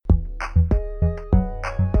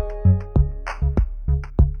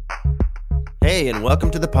Hey, and welcome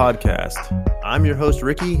to the podcast. I'm your host,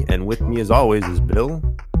 Ricky, and with me as always is Bill.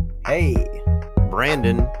 Hey.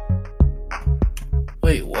 Brandon.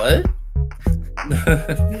 Wait, what?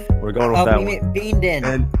 We're going with that one.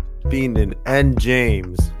 Beanden. And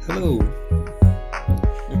James. Hello.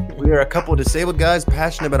 We are a couple of disabled guys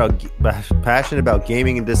passionate about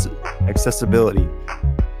gaming and accessibility.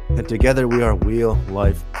 And together we are real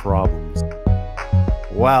life problems.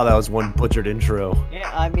 Wow, that was one butchered intro.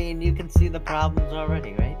 Yeah, I mean, you can see the problems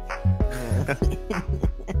already, right?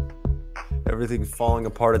 Everything's falling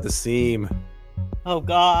apart at the seam. Oh,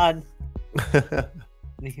 God. The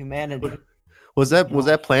humanity. Was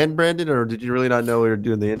that planned, Brandon, or did you really not know we were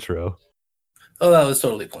doing the intro? Oh, that was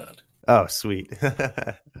totally planned. Oh, sweet.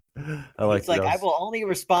 I like it's like, I will only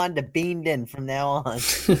respond to Beanden from now on.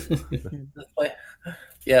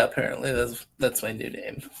 Yeah, apparently that's my new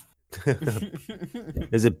name.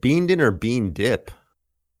 Is it Beanden or Bean Dip?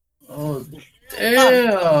 Oh,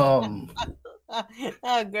 damn.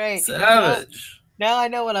 Oh, great. Savage. Now I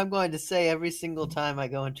know what I'm going to say every single time I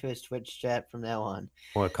go into his Twitch chat from now on.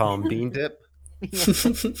 Want to call him Bean Dip? Yes.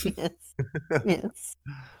 Yes.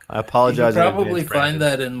 I apologize. You can probably find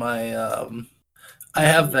that in my I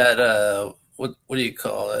have that what do you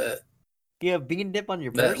call it? You have Bean Dip on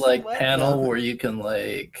your that person? like What? panel No. where you can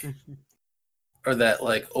like or that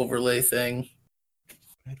like overlay thing.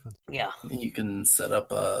 Yeah. You can set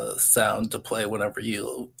up a sound to play whenever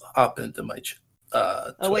you hop into my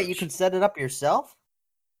Oh wait, you Twitch. can set it up yourself?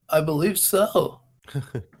 I believe so.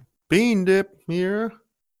 Bean Dip here.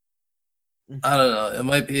 I don't know.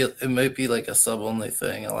 It might be like a sub only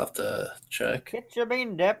thing. I'll have to check. Get your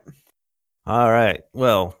Bean Dip. All right.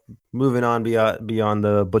 Well, moving on beyond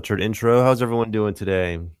the butchered intro. How's everyone doing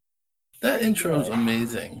today? That intro is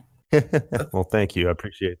amazing. Well, thank you. I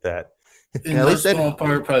appreciate that. In At no least small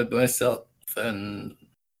part, probably myself and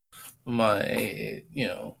my,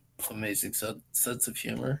 amazing sense of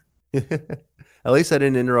humor. At least I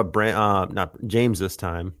didn't interrupt not James this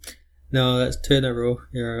time. No, that's 2 in a row.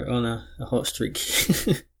 You're on a hot streak.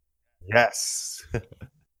 Yes.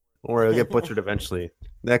 Or it'll get butchered eventually.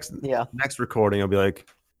 Next recording, I'll be like,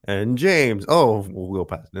 and James. Oh, we'll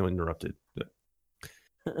pass. No interrupted.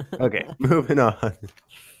 Okay, moving on.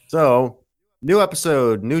 So, new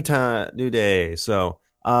episode, new time, new day. So,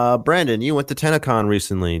 Brandon, you went to Tenno-Con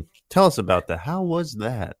recently. Tell us about that. How was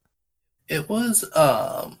that? It was,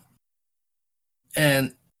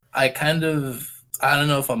 and I don't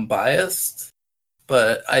know if I'm biased,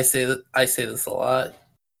 but I say this a lot.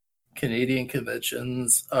 Canadian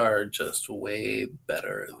conventions are just way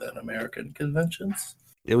better than American conventions.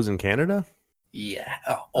 It was in Canada? Yeah.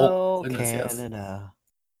 Oh, goodness, yes. Canada.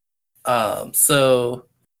 So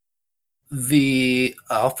the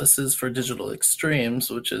Offices for Digital Extremes,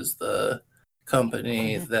 which is the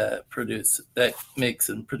company that makes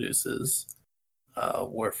and produces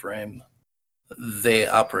Warframe, they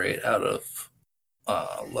operate out of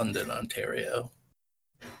London, Ontario.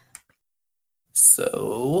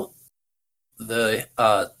 So the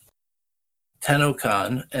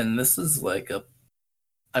Tenno-Con, and this is like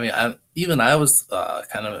I was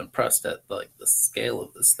kind of impressed at like the scale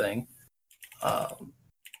of this thing.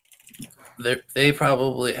 They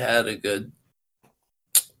probably had a good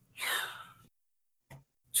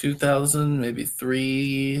 2,000, maybe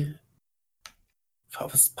 3,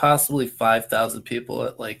 possibly 5,000 people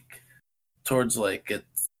at like towards like at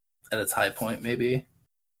its high point, maybe.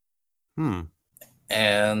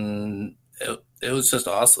 And it was just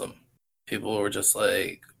awesome. People were just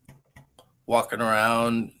like walking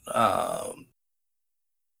around,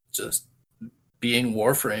 just being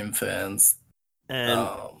Warframe fans. And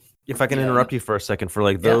if I can interrupt you for a second, for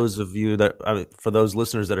like those of you for those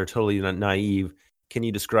listeners that are totally naive, can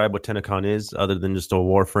you describe what Tenno-Con is other than just a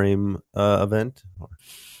Warframe event?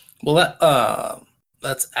 Well,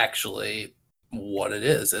 that's actually what it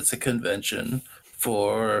is. It's a convention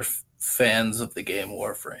for fans of the game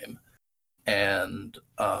Warframe, and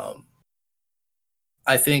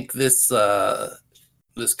I think this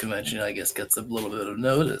convention, I guess, gets a little bit of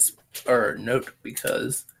note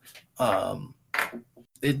because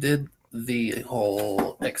it did the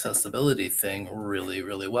whole accessibility thing really,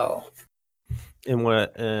 really well. In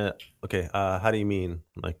what? How do you mean?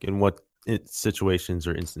 Like in what situations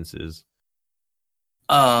or instances?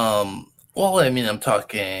 Well, I mean, I'm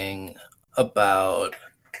talking about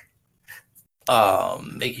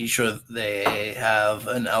making sure they have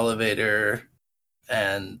an elevator,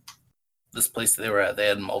 and this place they were at, they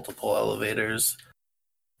had multiple elevators,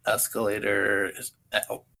 escalators,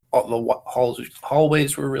 all the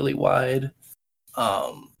hallways were really wide.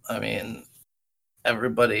 I mean,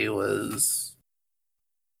 everybody was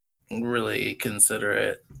really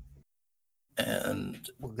considerate, and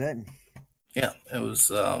well, good. Yeah, it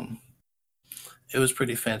was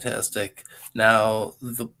pretty fantastic. Now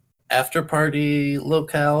the after party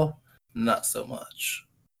locale, not so much.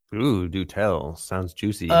 Ooh, do tell. Sounds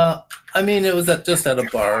juicy. I mean, it was just at a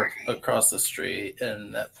bar across the street,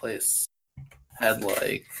 and that place had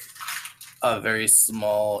like a very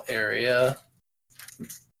small area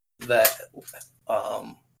that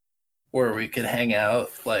where we could hang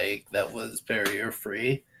out, like that was barrier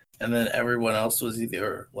free, and then everyone else was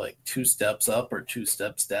either like 2 steps up or 2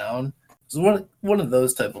 steps down. It was one of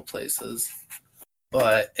those type of places,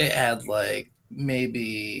 but it had like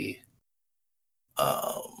maybe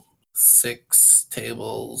 6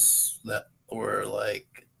 tables that were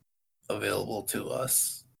like available to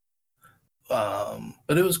us.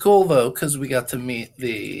 But it was cool though because we got to meet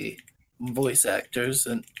the voice actors,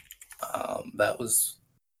 and that was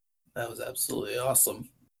absolutely awesome.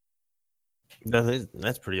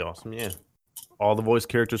 That's pretty awesome. Yeah, all the voice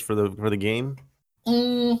characters for the game.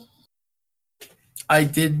 I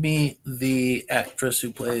did meet the actress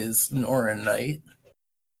who plays Nora Knight,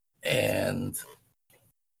 and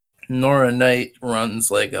Nora Knight runs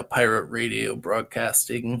like a pirate radio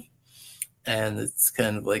broadcasting, and it's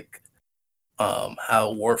kind of like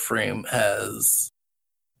how Warframe has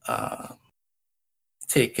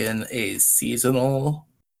taken a seasonal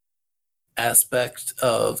aspect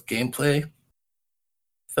of gameplay,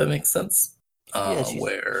 if that makes sense.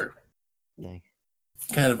 Where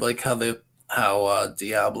kind of like how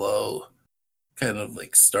Diablo kind of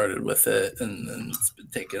like started with it, and then it's been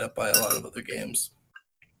taken up by a lot of other games.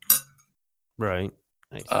 Right.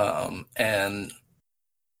 Nice. And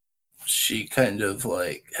she kind of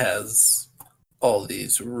like has all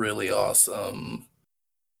these really awesome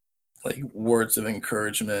like words of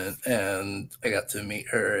encouragement, and I got to meet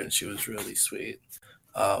her, and she was really sweet.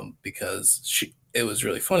 Because it was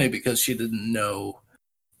really funny because she didn't know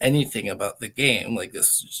anything about the game. Like,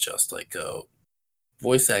 this is just like a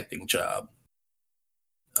voice acting job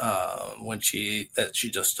that she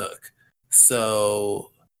just took. So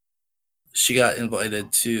she got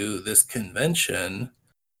invited to this convention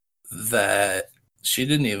that she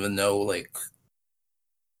didn't even know like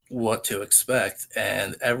what to expect,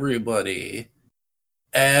 and everybody,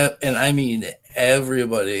 and I mean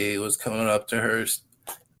everybody, was coming up to her,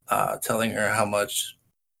 telling her how much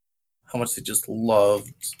they just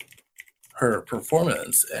loved her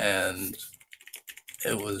performance, and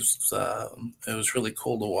it was really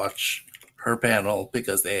cool to watch her panel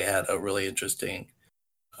because they had a really interesting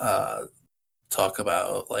talk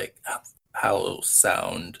about like how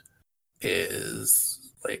sound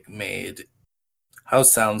is like made, how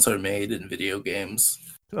sounds are made in video games.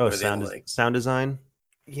 Oh, sound design.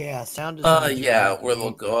 Yeah, sound design. Yeah, where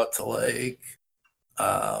they'll go out to like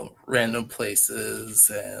random places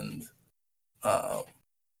and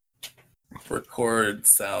record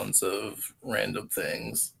sounds of random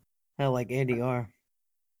things. Hell, like ADR.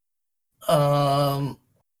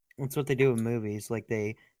 That's what they do in movies. Like,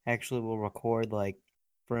 they actually will record, like,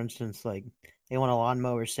 for instance, like, they want a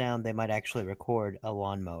lawnmower sound, they might actually record a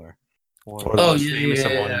lawnmower. Or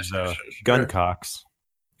someone's gun cocks.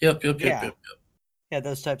 Yep. Yeah,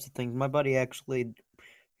 those types of things. My buddy actually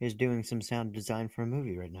is doing some sound design for a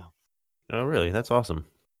movie right now. Oh, really? That's awesome.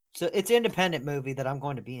 So it's an independent movie that I'm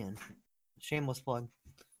going to be in. Shameless plug.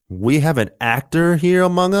 We have an actor here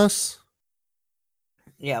among us?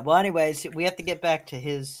 Yeah, well, anyways, we have to get back to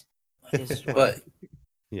his but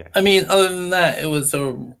yeah, I mean, other than that, it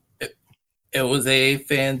was a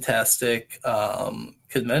fantastic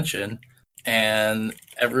convention, and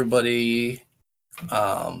everybody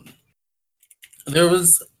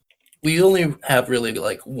we only have really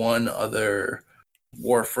like one other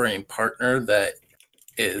Warframe partner that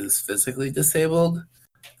is physically disabled,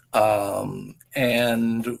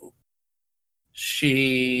 and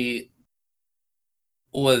she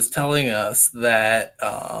was telling us that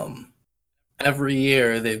every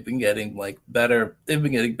year they've been getting like better. They've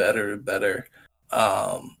been getting better and better.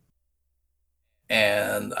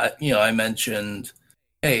 And I mentioned,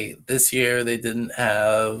 hey, this year they didn't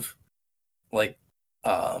have like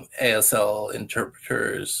ASL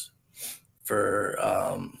interpreters for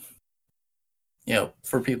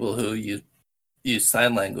for people who use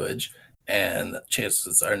sign language, and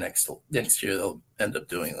chances are next year they'll end up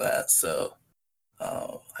doing that. So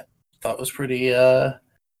I thought it was pretty,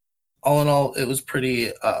 all in all, it was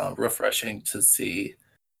pretty refreshing to see,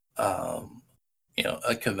 a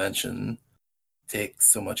convention take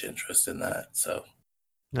so much interest in that. So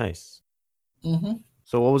nice. Mm-hmm.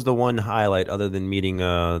 So what was the one highlight other than meeting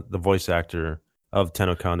the voice actor of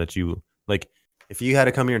Tenno-Con that you like? If you had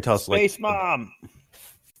to come here and tell us, Space Mom.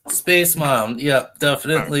 Space Mom, yeah,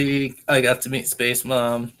 definitely. I got to meet Space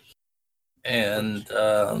Mom and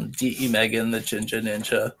D.E. Megan, the Ginger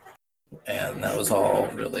Ninja, and that was all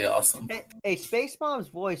really awesome. Hey, Space Mom's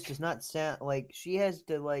voice does not sound like she has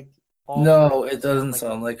to like. No, it doesn't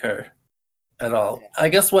sound like her at all. I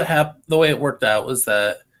guess what happened, the way it worked out was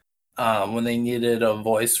that when they needed a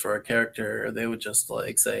voice for a character, they would just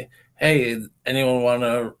like say, "Hey, anyone want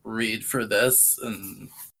to read for this?" And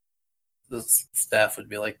the staff would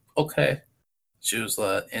be like, "Okay." She was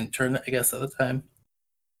an intern, I guess, at the time.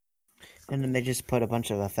 And then they just put a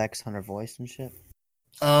bunch of effects on her voice and shit.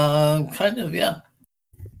 Kind of, yeah.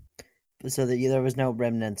 So that there was no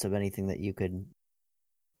remnants of anything that you could.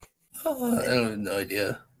 I have no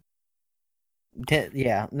idea.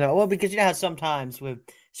 Yeah, no. Well, because you know how sometimes with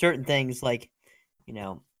certain things, like, you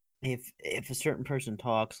know, if a certain person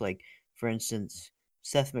talks, like for instance,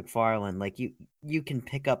 Seth MacFarlane, like you can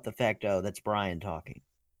pick up the fact, oh, that's Brian talking.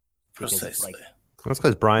 Precisely. That's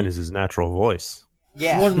because Brian is his natural voice.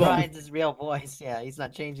 Yeah, Brian's his real voice. Yeah, he's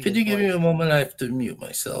not changing. Could you give me a moment? I have to mute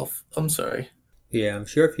myself. I'm sorry. Yeah, I'm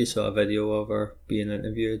sure if you saw a video of her being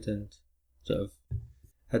interviewed and sort of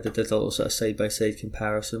had did a little sort of side by side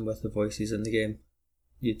comparison with the voices in the game,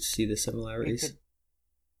 you'd see the similarities.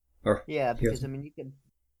 Because I mean, you can.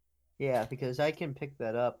 Yeah, because I can pick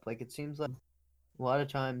that up. Like it seems like a lot of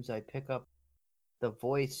times I pick up the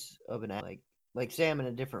voice of an like say I'm in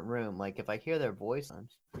a different room. Like if I hear their voice,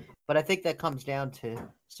 but I think that comes down to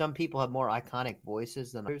some people have more iconic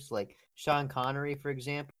voices than others. Like Sean Connery, for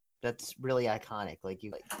example, that's really iconic. Like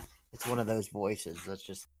it's one of those voices that's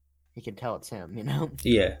just you can tell it's him. You know?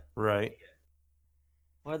 Yeah. Right.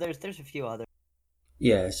 Well, there's a few other.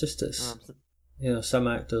 Yeah, it's just this. Some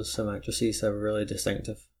actors, some actresses are really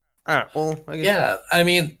distinctive. All right. Well, I guess... yeah. I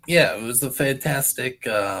mean, yeah, it was a fantastic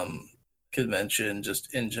convention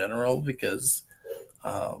just in general because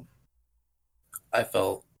I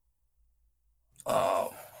felt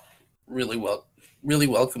really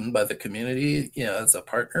welcomed by the community. You know, as a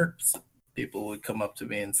partner, people would come up to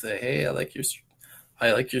me and say, "Hey, I like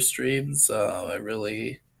your streams. I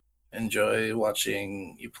really enjoy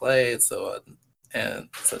watching you play." So and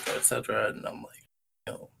etc. etc. And I'm like,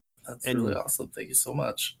 that's really awesome. Thank you so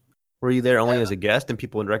much. Were you there only as a guest and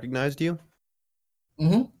people recognized you?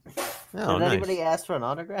 Mm-hmm. Oh, Did anybody ask for an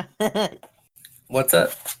autograph? What's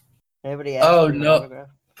that? Anybody asked for an autograph?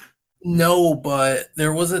 No, but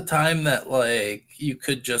there was a time that like you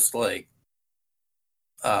could just like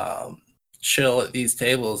chill at these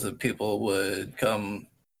tables and people would come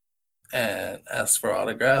and ask for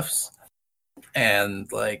autographs.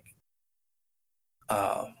 And like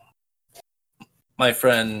my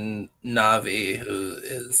friend Navi, who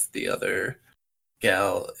is the other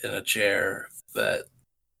gal in a chair that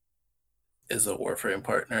is a Warframe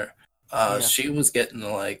partner, she was getting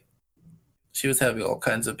like, she was having all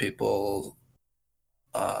kinds of people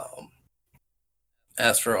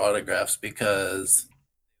ask for autographs because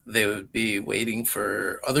they would be waiting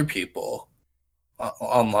for other people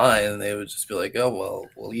online, and they would just be like, "Oh, well,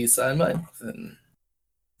 will you sign mine?" And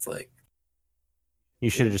it's like, you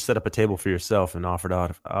should have just set up a table for yourself and offered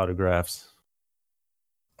autographs.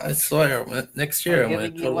 I swear, next year I'm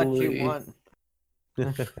giving you what you want.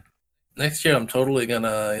 Next year I'm totally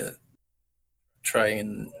gonna try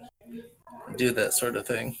and do that sort of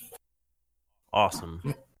thing. Awesome.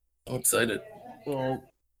 I'm excited. Well,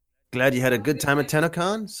 glad you had a good time at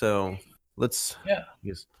Tenno-Con. So let's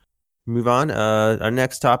move on. Our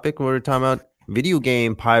next topic, we're talking about video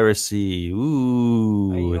game piracy.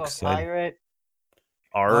 Ooh, are you exciting. A pirate?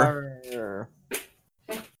 Arr.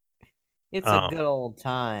 It's a good old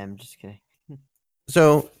time. Just kidding.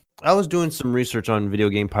 So I was doing some research on video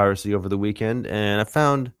game piracy over the weekend, and I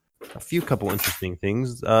found a couple interesting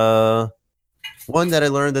things. One that I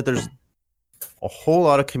learned that there's a whole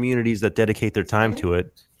lot of communities that dedicate their time to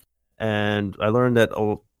it, and I learned that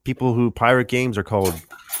people who pirate games are called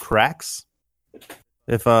cracks.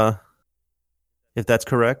 If that's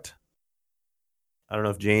correct. I don't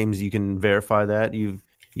know if James, you can verify that. You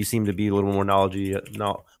seem to be a little more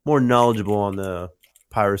knowledgeable on the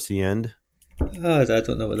piracy end. I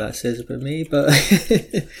don't know what that says about me, but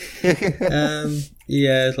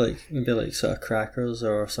yeah, it's like maybe like sort of crackers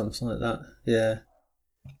or something like that. Yeah.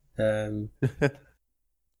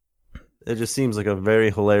 It just seems like a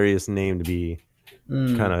very hilarious name to be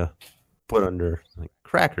kind of put under, like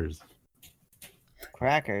crackers.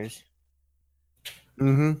 Crackers.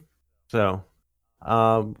 Mm-hmm. So,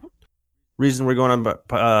 reason we're going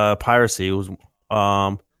on piracy was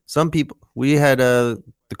some people, we had the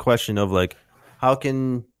question of like, how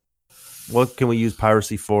can what can we use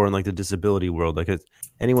piracy for in like the disability world? Like, has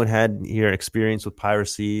anyone had here experience with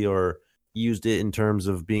piracy or used it in terms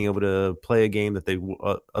of being able to play a game that they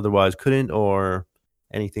otherwise couldn't, or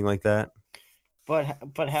anything like that?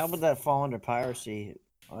 But how would that fall under piracy?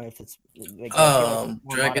 Or if it's like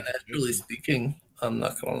Dragon naturally speaking, I'm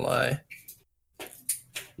not gonna lie.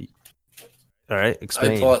 All right,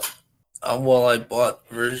 explain. I bought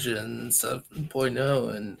version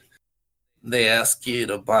 7.0, and they ask you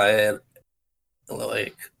to buy it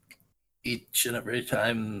like each and every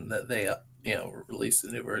time that they release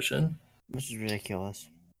a new version, which is ridiculous,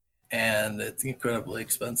 and it's incredibly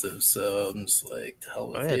expensive. So I'm just like, to hell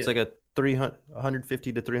with it's like a $150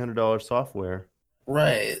 to $300 software,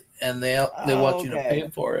 right? And they want you to pay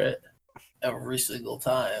for it every single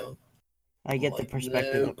time. I get the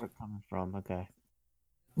perspective that we're coming from. Okay.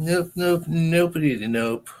 Nope, nobody to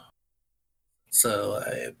nope. So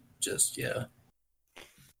I just Sorry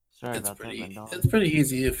about that. It's pretty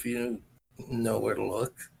easy if you know where to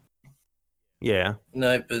look. Yeah. And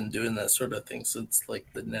I've been doing that sort of thing since like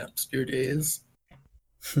the Napster days.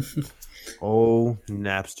 Oh,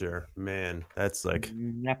 Napster, man, that's like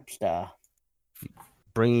Napster.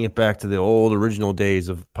 Bringing it back to the old original days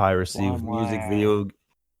of piracy, with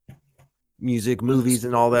music, movies,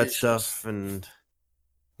 and all that stuff, and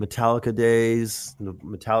Metallica days, the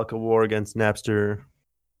Metallica war against Napster.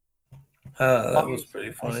 That was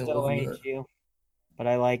pretty funny. I still hate you, but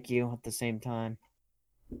I like you at the same time.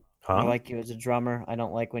 Huh? I like you as a drummer. I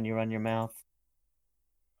don't like when you run your mouth.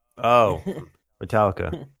 Oh,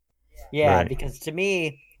 Metallica. Yeah, right. Because to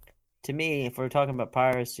me, if we're talking about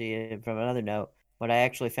piracy from another note, what I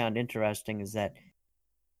actually found interesting is that it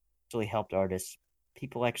actually helped artists.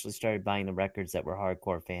 People actually started buying the records that were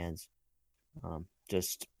hardcore fans.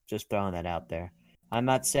 Just throwing that out there. I'm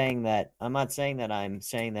saying that,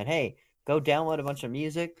 hey, go download a bunch of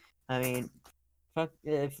music. I mean,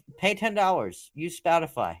 pay $10, use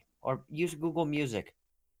Spotify or use Google Music.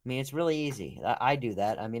 I mean, it's really easy. I do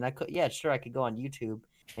that. I mean, I could go on YouTube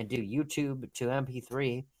and do YouTube to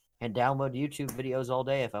MP3 and download YouTube videos all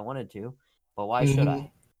day if I wanted to. But why should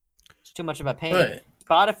I? It's too much of a pain. Right.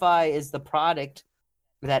 Spotify is the product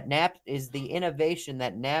that is the innovation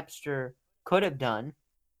that Napster could have done,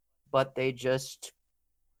 but they just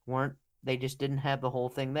weren't. They just didn't have the whole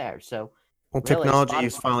thing there. So, well, really, technology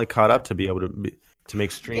is finally caught up to be able to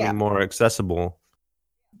make streaming more accessible.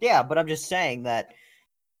 Yeah, but I'm just saying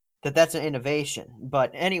that's an innovation.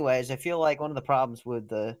 But anyways, I feel like one of the problems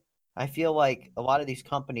with I feel like a lot of these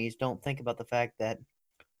companies don't think about the fact that,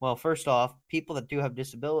 well, first off, people that do have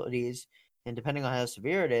disabilities, and depending on how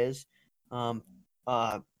severe it is, the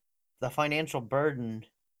financial burden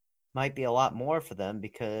might be a lot more for them,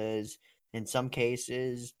 because in some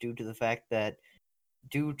cases, due to the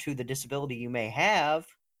disability you may have,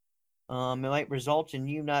 it might result in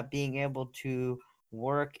you not being able to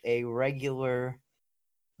work a regular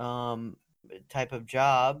type of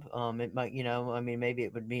job. It might, maybe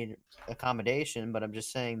it would be an accommodation, but I'm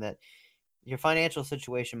just saying that your financial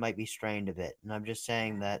situation might be strained a bit. And I'm just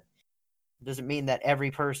saying that it doesn't mean that every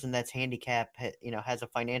person that's handicapped, has a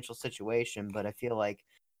financial situation, but I feel like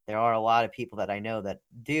there are a lot of people that I know that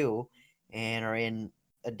do and are in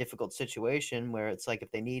a difficult situation where it's like if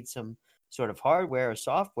they need some sort of hardware or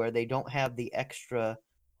software, they don't have the extra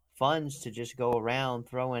funds to just go around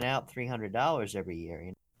throwing out $300 every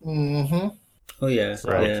year. Mm-hmm. Oh yeah. So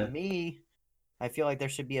to me, I feel like there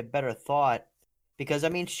should be a better thought, because I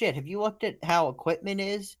mean, shit, have you looked at how equipment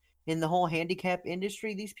is in the whole handicap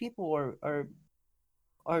industry? These people are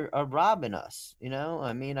robbing us,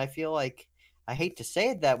 I mean, I feel like, I hate to say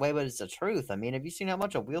it that way, but it's the truth. I mean, have you seen how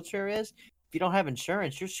much a wheelchair is? If you don't have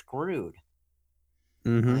insurance, you're screwed.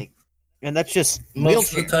 Mm-hmm. Like, and that's just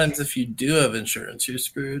most of the times. If you do have insurance, you're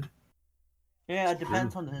screwed. Yeah, it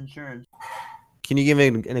depends on the insurance. Can you give me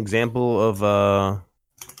an example of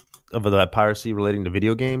that piracy relating to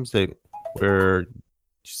video games where you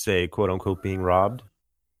say "quote unquote" being robbed?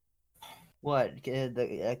 What,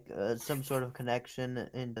 some sort of connection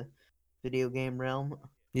in the video game realm?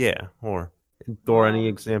 Yeah, or any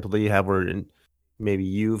example that you have where maybe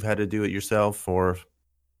you've had to do it yourself or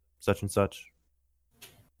such and such.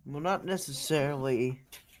 Well, not necessarily.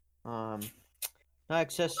 Not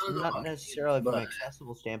necessarily from an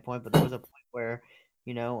accessible standpoint, but there was a point where,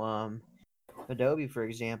 Adobe, for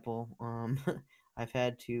example, I've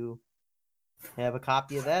had to have a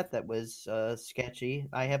copy of that was sketchy.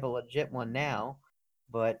 I have a legit one now,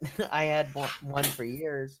 but I had one for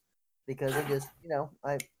years because I just,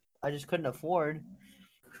 I just couldn't afford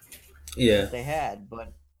what they had.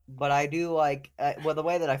 But I do the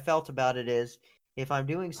way that I felt about it is, if I'm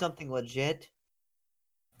doing something legit,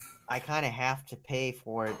 I kind of have to pay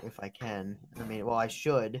for it if I can. I mean, well, I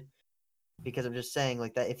should, because I'm just saying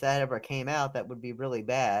like that. If that ever came out, that would be really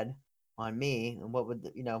bad on me. And what would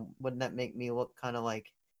wouldn't that make me look kind of like?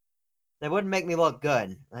 That wouldn't make me look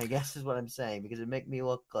good, I guess is what I'm saying, because it'd make me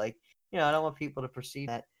look like I don't want people to perceive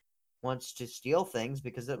that wants to steal things,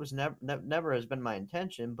 because that was never has been my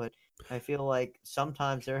intention. But I feel like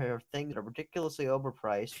sometimes there are things that are ridiculously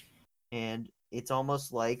overpriced, and it's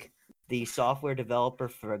almost like the software developer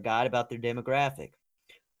forgot about their demographic,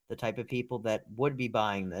 the type of people that would be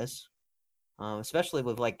buying this, especially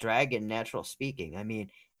with like Dragon Natural Speaking. I mean,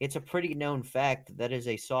 it's a pretty known fact that is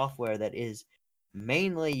a software that is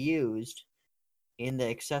mainly used in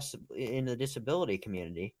the disability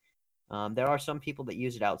community. There are some people that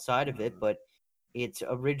use it outside of it, but its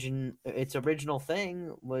original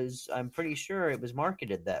thing was, I'm pretty sure it was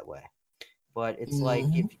marketed that way. But it's like,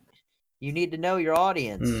 if you need to know your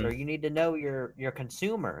audience, or you need to know your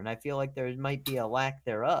consumer, and I feel like there might be a lack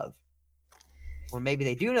thereof, or maybe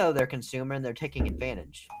they do know their consumer and they're taking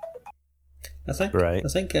advantage. I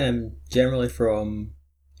think generally from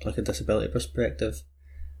like a disability perspective,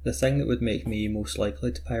 the thing that would make me most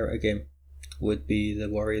likely to pirate a game would be the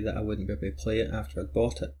worry that I wouldn't be able to play it after I'd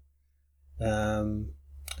bought it.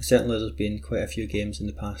 Certainly there's been quite a few games in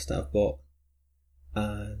the past that I've bought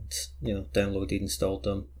and downloaded, installed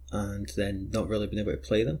them, and then not really been able to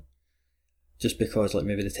play them, just because like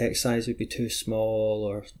maybe the text size would be too small,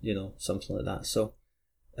 or something like that. So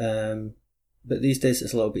but these days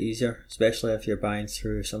it's a little bit easier, especially if you're buying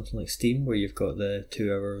through something like Steam, where you've got the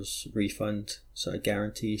 2 hours refund sort of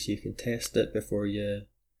guarantee, so you can test it before you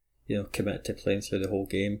commit to playing through the whole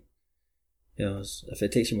game. If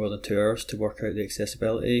it takes you more than 2 hours to work out the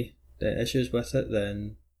accessibility issues with it,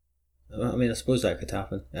 then I suppose that could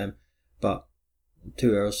happen. But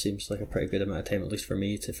 2 hours seems like a pretty good amount of time, at least for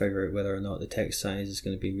me, to figure out whether or not the text size is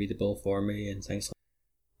going to be readable for me and things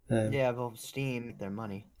like that. Yeah, well, Steam, their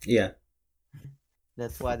money. Yeah.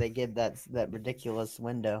 That's why they give that ridiculous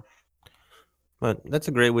window. But that's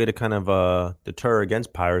a great way to kind of deter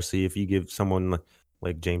against piracy. If you give someone,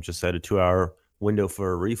 like James just said, a 2-hour window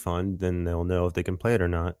for a refund, then they'll know if they can play it or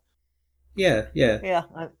not. Yeah.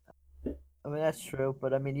 I mean, that's true,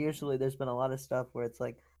 but I mean, usually there's been a lot of stuff where it's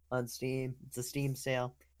like on Steam, it's a Steam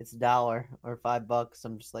sale, it's $1 or $5.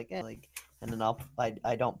 I'm just like, and then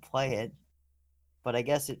I don't play it, but I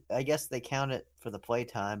guess they count it for the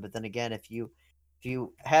playtime. But then again, if you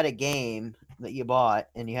had a game that you bought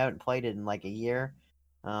and you haven't played it in like a year,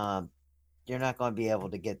 you're not going to be able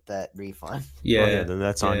to get that refund. Yeah, then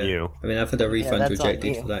that's on you. I mean, I've had a refund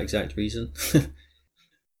rejected for that exact reason.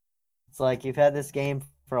 It's like, you've had this game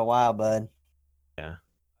for a while, bud. Yeah,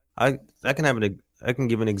 I can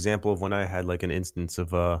give an example of when I had like an instance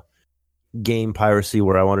of game piracy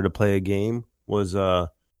where I wanted to play a game. Was so,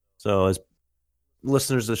 as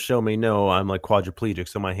listeners of the show may know, I'm like quadriplegic,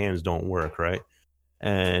 so my hands don't work, right?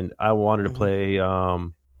 And I wanted to play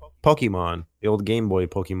Pokemon, the old Game Boy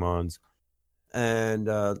Pokemons. And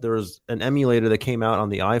there was an emulator that came out on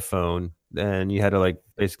the iPhone, and you had to like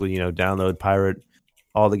basically download, pirate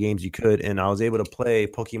all the games you could, and I was able to play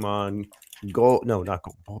Pokemon Gold, no, not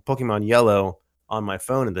Gold, Pokemon Yellow on my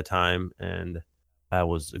phone at the time, and that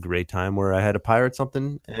was a great time where I had to pirate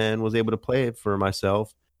something and was able to play it for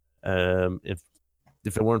myself.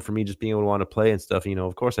 If it weren't for me just being able to want to play and stuff,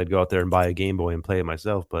 of course I'd go out there and buy a Game Boy and play it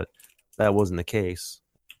myself, but that wasn't the case.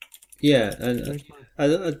 Yeah, and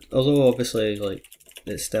although obviously like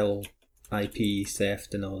it's still IP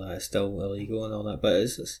theft and all that, it's still illegal and all that, but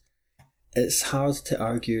it's hard to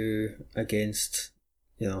argue against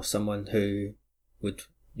someone who would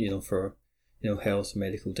for health,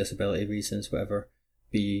 medical, disability reasons, whatever,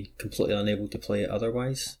 be completely unable to play it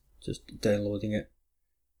otherwise, just downloading it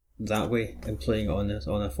that way and playing it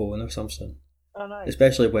on a phone or something. Oh, nice.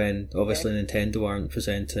 Especially when obviously Nintendo aren't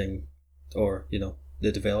presenting, or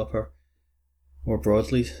the developer more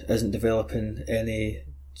broadly isn't developing any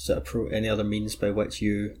sort of any other means by which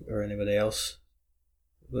you or anybody else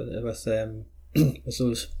with with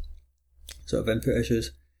those sort of input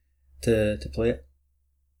issues to play it.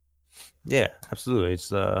 Yeah, absolutely.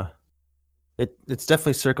 It's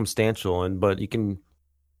definitely circumstantial, but you can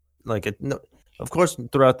of course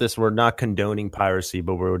throughout this we're not condoning piracy,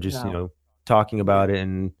 but we're just talking about it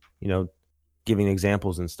and giving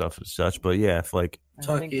examples and stuff and such. But yeah, if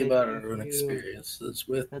talking about our own experiences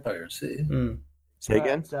with piracy. Say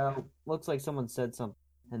again? So looks like someone said something,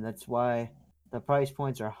 and that's why the price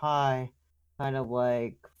points are high. Kind of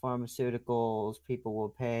like pharmaceuticals, people will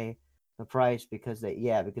pay the price because they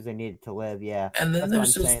need it to live. Yeah, and then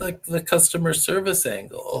there's just like the customer service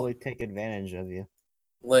angle. Totally take advantage of you.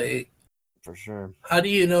 Like For sure. How do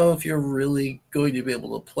you know if you're really going to be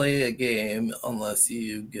able to play a game unless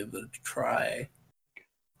you give it a try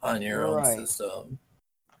on your own system?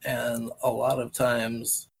 And a lot of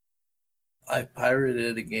times I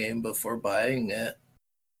pirated a game before buying it.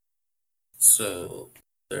 So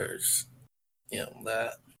there's,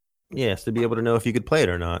 that. Yes, to be able to know if you could play it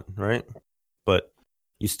or not, right? But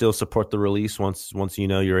you still support the release once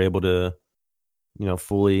you're able to,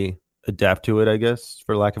 fully adapt to it, I guess,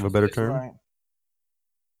 for lack of a better term. Right.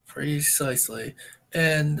 Precisely.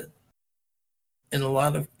 And in a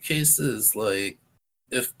lot of cases, like,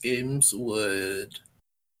 if games would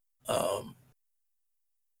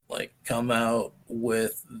come out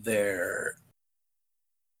with their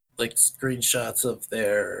screenshots of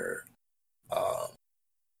their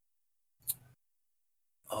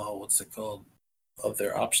what's it called, of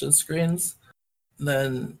their option screens,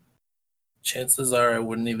 then chances are I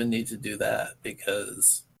wouldn't even need to do that,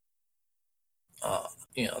 because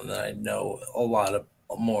then I know a lot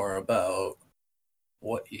more about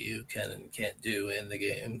what you can and can't do in the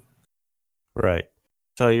game. Right.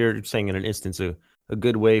 So you're saying, in an instance, a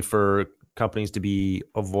good way for companies to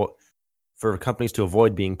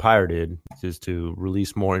avoid being pirated is to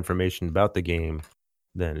release more information about the game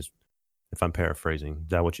than, if I'm paraphrasing. Is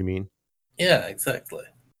that what you mean? Yeah, exactly.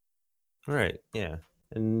 All right. Yeah.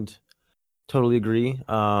 And totally agree.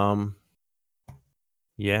 Yeah.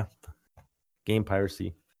 Game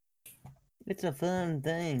piracy. It's a fun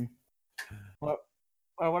thing. Well,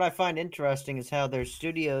 what I find interesting is how there's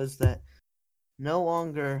studios that no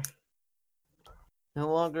longer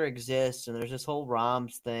exist, and there's this whole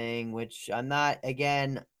ROMs thing, which I'm not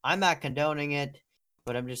condoning it,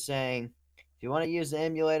 but I'm just saying, if you want to use the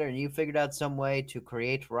emulator and you figured out some way to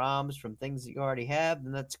create ROMs from things that you already have,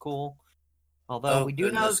 then that's cool. Although we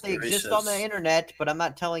do know that they exist on the internet, but I'm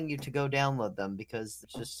not telling you to go download them, because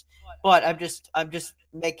it's just. But I'm just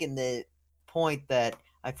making the point that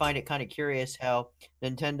I find it kind of curious how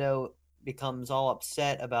Nintendo becomes all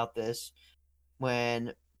upset about this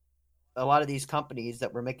when a lot of these companies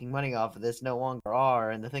that were making money off of this no longer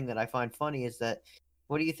are. And the thing that I find funny is that,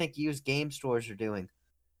 what do you think used game stores are doing?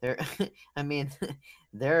 They're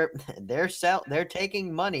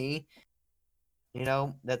taking money,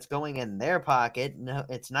 that's going in their pocket. No,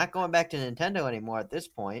 it's not going back to Nintendo anymore at this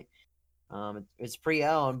point. It's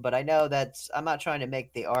pre-owned, but I know I'm not trying to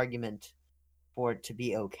make the argument for it to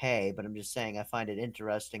be okay, but I'm just saying I find it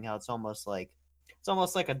interesting how it's almost like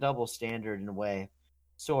a double standard in a way,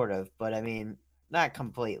 sort of, but I mean, not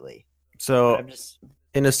completely. So,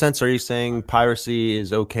 in a sense, are you saying piracy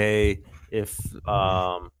is okay if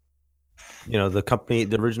the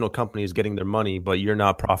original company is getting their money, but you're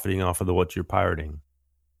not profiting off of what you're pirating?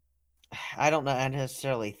 I don't know. I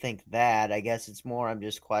necessarily think that. I guess it's more I'm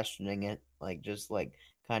just questioning it,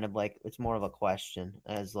 kind of like it's more of a question,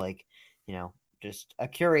 as just a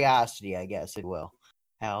curiosity, I guess it will.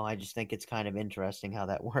 How I just think it's kind of interesting how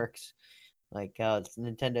that works. Like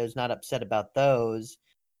Nintendo's not upset about those,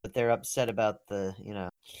 but they're upset about the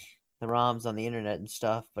the ROMs on the internet and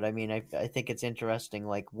stuff. But I mean, I think it's interesting,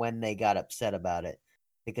 like, when they got upset about it,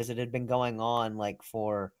 because it had been going on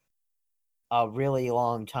for a really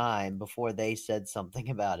long time before they said something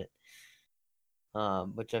about it,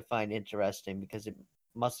 which I find interesting, because it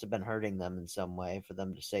must have been hurting them in some way for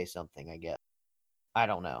them to say something, I guess. I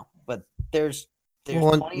don't know, but there's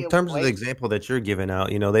in terms of the example that you're giving out,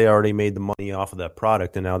 they already made the money off of that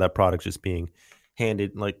product, and now that product's just being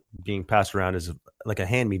being passed around as like a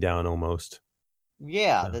hand-me-down almost.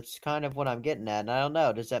 Yeah, that's kind of what I'm getting at. And I don't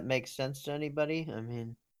know, does that make sense to anybody? I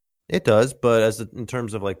mean, it does, but in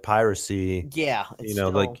terms of piracy, yeah,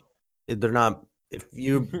 they're not. If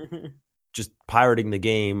you just pirating the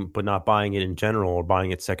game but not buying it in general, or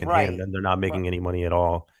buying it secondhand, then they're not making any money at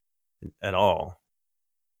all.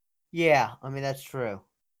 Yeah, I mean, that's true.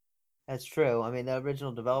 That's true. I mean, the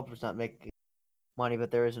original developer's not making money,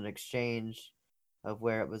 but there is an exchange of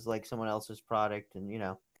where it was like someone else's product, and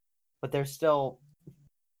but there's still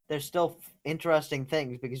interesting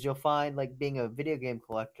things, because you'll find, like, being a video game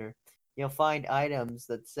collector, you'll find items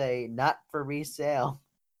that say not for resale,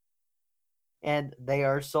 and they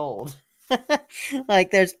are sold.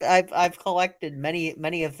 Like, I've collected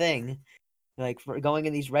many a thing, like, for going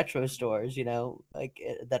in these retro stores,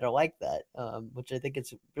 that are like that, which I think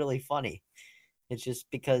it's really funny. It's just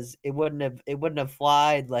because it wouldn't have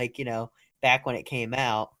flied, back when it came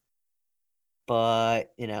out,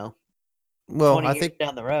 but well, 20 I years think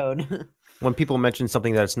down the road. When people mention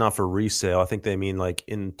something that's not for resale, I think they mean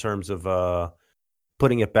in terms of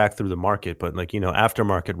putting it back through the market. But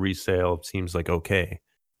aftermarket resale seems like okay.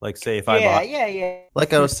 Like, say if I bought, yeah.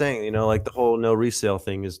 Like I was saying, you know, like the whole no resale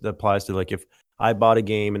thing applies to like if I bought a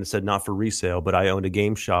game and it said not for resale, but I owned a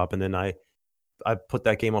game shop and then I put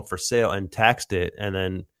that game up for sale and taxed it and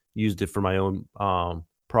then used it for my own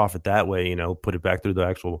profit that way, you know, put it back through the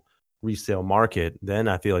actual resale market, then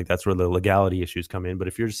I feel like that's where the legality issues come in. But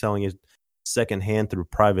if you're just selling it secondhand through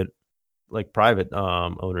private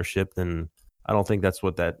ownership, then I don't think that's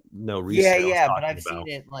what that no resale is talking but I've about.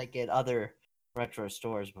 seen it like at other retro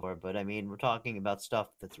stores before. But I mean, we're talking about stuff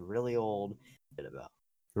that's really old.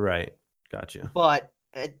 Right. Gotcha. But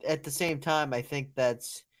at the same time, I think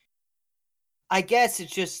I guess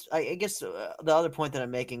it's just. I guess the other point that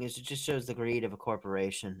I'm making is it just shows the greed of a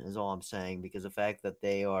corporation. Is all I'm saying, because the fact that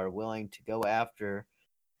they are willing to go after,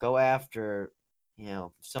 you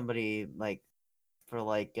know, somebody like for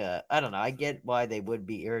like I don't know. I get why they would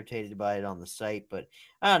be irritated by it on the site, but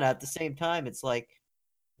I don't know. At the same time, it's like,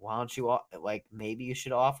 why don't you like maybe you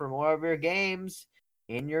should offer more of your games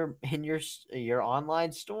in your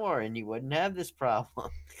online store, and you wouldn't have this problem.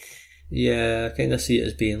 Yeah, I kind of see it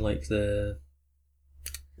as being like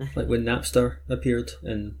like when Napster appeared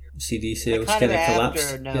and CD sales kind of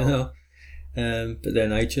collapsed, you know. But then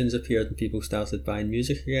iTunes appeared and people started buying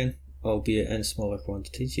music again, albeit in smaller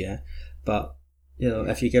quantities, yeah. But you know,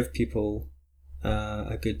 if you give people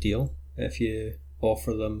a good deal, if you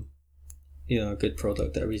offer them, you know, a good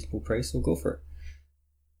product at a reasonable price, they'll go for it.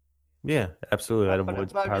 Yeah, absolutely. That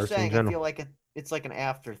avoids piracy in general. I feel like it's like an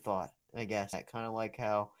afterthought, I guess. Kind of like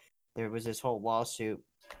how there was this whole lawsuit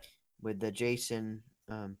with the Jason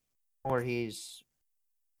Voorhees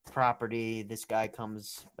property. This guy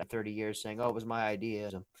comes at 30 years saying, "Oh, it was my idea."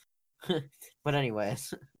 But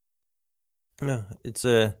anyways, no,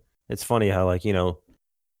 it's funny how, like, you know,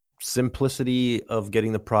 simplicity of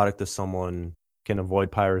getting the product to someone can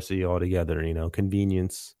avoid piracy altogether. You know,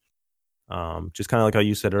 convenience. Just kind of like how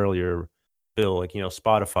you said earlier, Bill. Like, you know,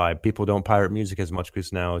 Spotify. People don't pirate music as much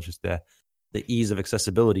because now it's just the ease of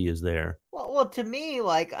accessibility is there. Well, to me,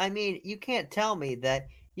 like, I mean, you can't tell me that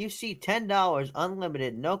you see $10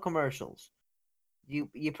 unlimited, no commercials. You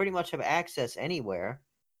pretty much have access anywhere.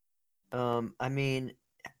 I mean,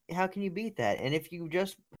 how can you beat that? And if you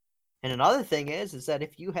just, and another thing is that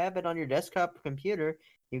if you have it on your desktop computer,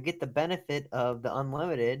 you get the benefit of the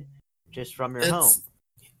unlimited just from your home.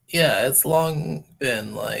 Yeah, it's long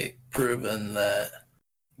been like proven that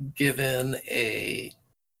given a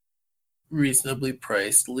reasonably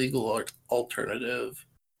priced legal alternative,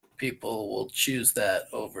 people will choose that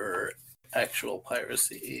over actual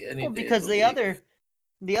piracy. Because the other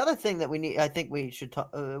thing that we need, I think we should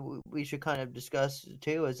kind of discuss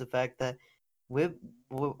too, is the fact that with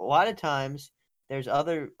a lot of times there's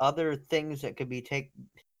other things that could be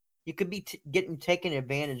you could be getting taken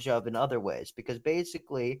advantage of in other ways, because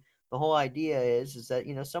basically the whole idea is that,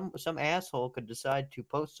 you know, some asshole could decide to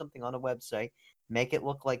post something on a website, make it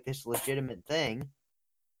look like this legitimate thing,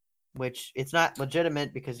 which it's not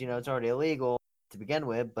legitimate because, you know, it's already illegal to begin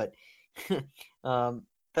with, but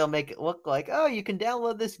they'll make it look like, oh, you can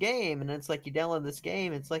download this game, and it's like you download this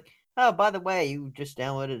game, it's like, oh, by the way, you just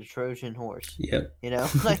downloaded a Trojan horse. Yep. You know,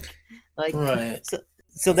 like right.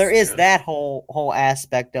 So there is that whole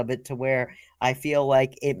aspect of it, to where I feel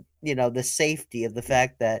like it, you know, the safety of the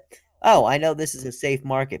fact that, oh, I know this is a safe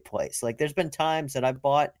marketplace. Like, there's been times that I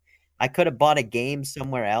could have bought a game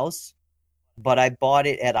somewhere else, but I bought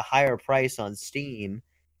it at a higher price on Steam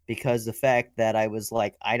because the fact that I was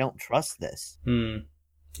like, I don't trust this.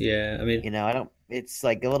 Yeah, I mean, you know, it's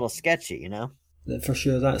like a little sketchy, you know? For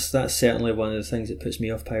sure, that's certainly one of the things that puts me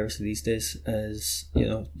off piracy these days. Is, you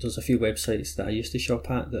know, there's a few websites that I used to shop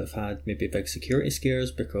at that have had maybe big security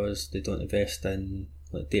scares because they don't invest in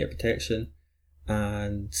like data protection,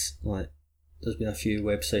 and like there's been a few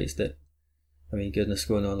websites that, I mean, goodness,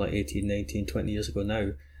 going on like 18, 19, 20 years ago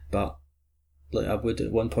now, but like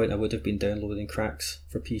at one point I would have been downloading cracks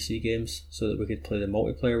for PC games so that we could play the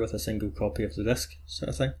multiplayer with a single copy of the disc, sort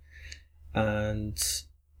of thing. And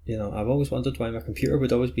you know, I've always wondered why my computer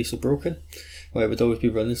would always be so broken, why it would always be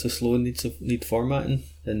running so slow and need formatting,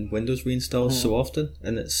 and Windows reinstalls so often.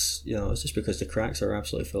 And it's, you know, it's just because the cracks are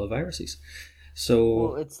absolutely full of viruses. So,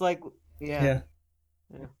 well, it's like, yeah.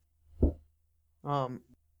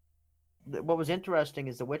 What was interesting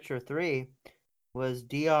is The Witcher 3 was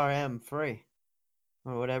DRM free,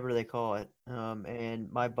 or whatever they call it.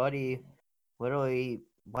 And my buddy literally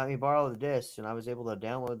let me borrow the disc, and I was able to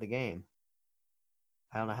download the game.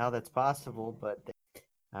 I don't know how that's possible, but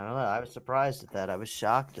I don't know. I was surprised at that. I was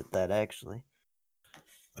shocked at that, actually.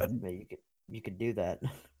 But you could do that.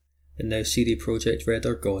 And now CD Projekt Red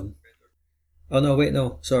are gone. Oh no, wait,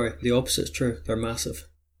 no, sorry. The opposite's true. They're massive.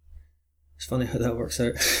 It's funny how that works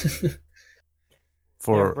out.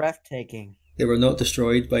 They're breathtaking. They were not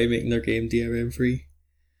destroyed by making their game DRM free.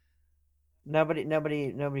 Nobody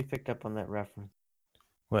picked up on that reference.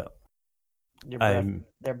 Well,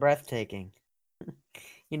 they're breathtaking.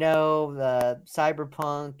 You know, the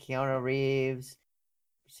Cyberpunk, Keanu Reeves,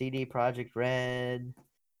 CD Projekt Red.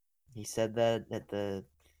 He said that at the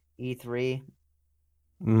E3.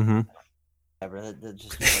 Mm-hmm. That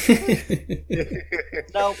just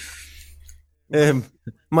nope. It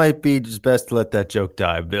might be just best to let that joke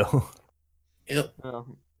die, Bill. Yep.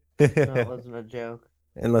 No, it wasn't a joke.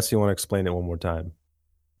 Unless you want to explain it one more time.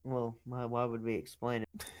 Well, why would we explain it?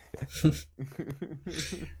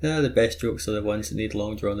 The best jokes are the ones that need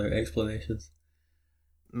long drawn out explanations.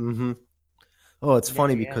 Mm-hmm. Oh, it's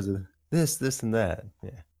funny because of this, and that.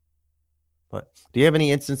 Yeah. But do you have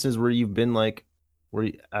any instances where you've been like, where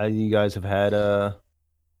you guys have had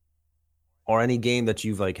or any game that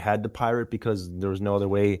you've like had to pirate because there was no other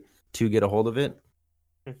way to get a hold of it?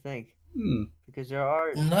 I think because there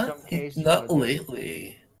are some cases not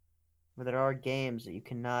lately. Where there are games that you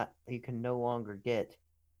can no longer get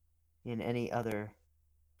in any other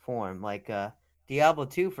form, like Diablo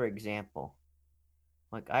 2, for example.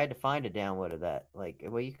 Like I had to find a download of that. Like,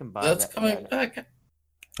 well, you can buy that's coming back.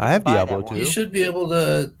 I have Diablo 2. You should be able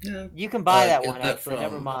to. You can buy that one. Actually,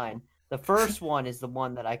 never mind. The first one is the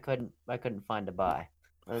one that I couldn't find to buy.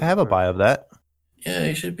 I have a buy of that. Yeah,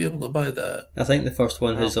 you should be able to buy that. I think the first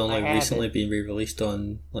one has only recently been re-released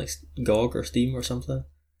on like GOG or Steam or something.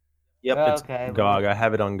 Yep, it's GOG. I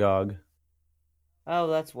have it on GOG. Oh,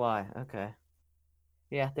 that's why. Okay.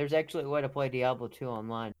 Yeah, there's actually a way to play Diablo 2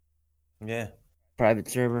 online. Yeah. Private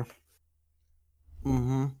server.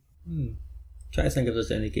 Trying to think if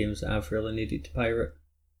there's any games that I've really needed to pirate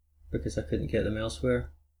because I couldn't get them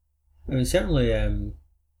elsewhere. I mean, certainly,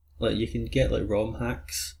 like you can get like ROM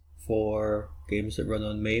hacks for games that run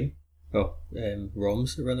on MAME,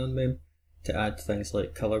 ROMs that run on MAME, to add things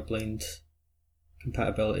like colorblind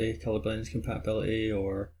compatibility,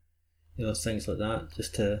 or things like that,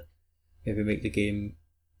 just to maybe make the game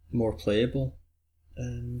more playable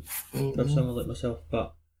for someone like myself.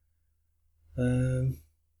 But no,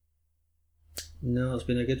 it's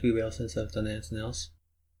been a good wee while since I've done anything else.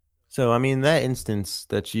 So I mean, that instance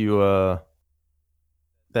that you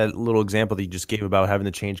that little example that you just gave about having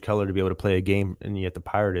to change color to be able to play a game and you have to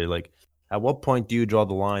pirate it, like at what point do you draw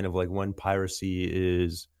the line of like when piracy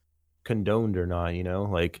is condoned or not?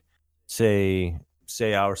 Like say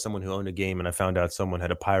I was someone who owned a game and I found out someone had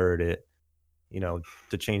to pirate it,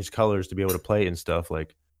 to change colors to be able to play it and stuff.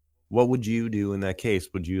 Like, what would you do in that case?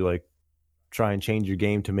 Would you like try and change your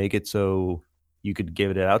game to make it so you could give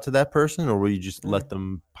it out to that person, or will you just let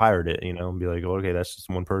them pirate it, and be like, oh, okay, that's just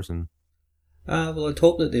one person? Well, I'd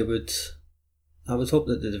hope that they would. I would hope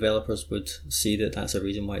that the developers would see that that's a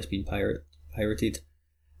reason why it's been pirated,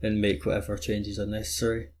 and make whatever changes are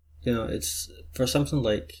necessary. It's for something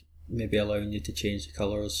like maybe allowing you to change the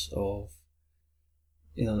colours of,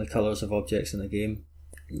 the colours of objects in the game.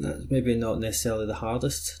 That's maybe not necessarily the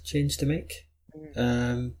hardest change to make.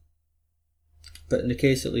 But in the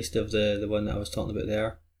case, at least, of the one that I was talking about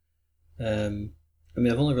there, I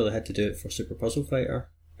mean, I've only really had to do it for Super Puzzle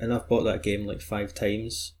Fighter, and I've bought that game like 5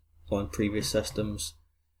 times on previous systems,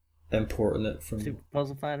 importing it from Super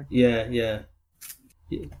Puzzle Fighter. Yeah.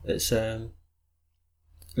 It's I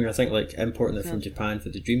mean, I think like importing it from Japan for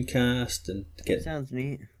the Dreamcast and to get. Sounds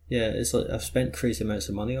neat. Yeah, it's like I've spent crazy amounts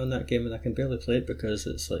of money on that game, and I can barely play it because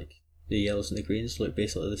it's like the yellows and the greens look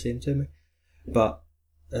basically the same to me. But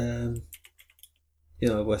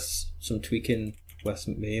with some tweaking with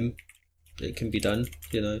MAME, it can be done.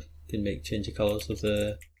 You can change the colours of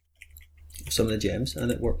some of the gems,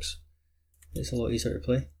 and it works. It's a lot easier to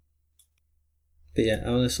play. But yeah,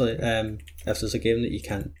 honestly, if there's a game that you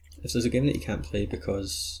can't play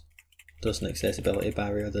because there's an accessibility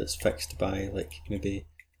barrier that's fixed by like maybe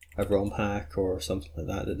a ROM hack or something like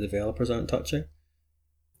that the developers aren't touching,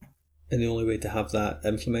 and the only way to have that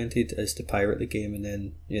implemented is to pirate the game and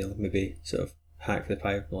then maybe sort of hack the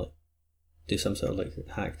pirate, like do some sort of like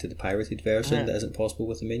hack to the pirated version that isn't possible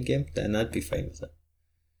with the main game, then I'd be fine with it.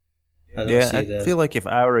 I feel like if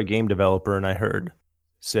I were a game developer and I heard,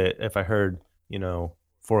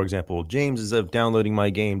 for example, James is downloading my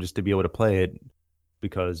game just to be able to play it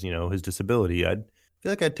because, his disability, I'd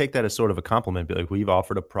feel like I'd take that as sort of a compliment. Be like, we've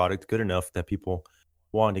offered a product good enough that people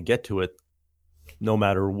want to get to it no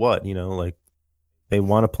matter what, like they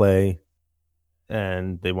want to play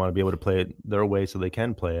and they want to be able to play it their way so they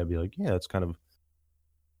can play. I'd be like, yeah, it's kind of,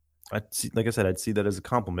 I'd see that as a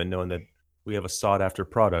compliment, knowing that we have a sought after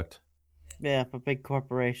product. Yeah, but big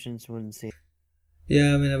corporations wouldn't see it.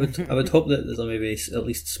 Yeah, I mean, I would hope that maybe at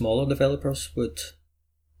least smaller developers would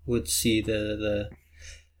see the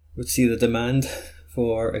demand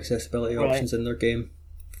for accessibility options in their game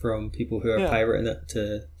from people who are pirating it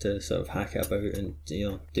to sort of hack it about and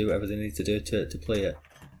do whatever they need to do to play it,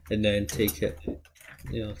 and then take it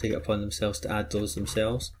upon themselves to add those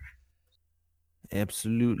themselves.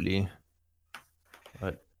 Absolutely.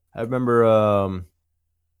 But I remember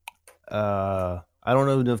I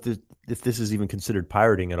don't know if this is even considered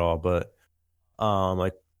pirating at all, but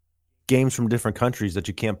like games from different countries that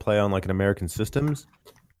you can't play on like an American systems.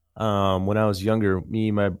 When I was younger, me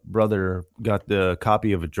and my brother got the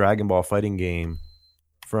copy of a Dragon Ball fighting game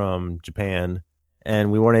from Japan,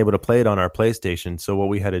 and we weren't able to play it on our PlayStation. So what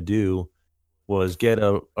we had to do was get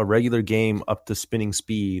a regular game up to spinning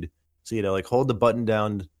speed. So you like hold the button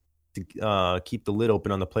down to keep the lid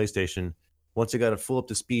open on the PlayStation. Once you got it full up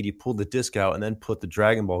to speed, you pull the disc out and then put the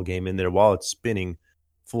Dragon Ball game in there while it's spinning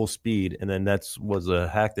full speed. And then that was a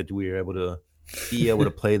hack that we were able to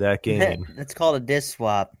play that game. That's called a disc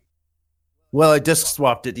swap. Well, I disc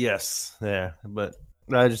swapped it, yes. Yeah, but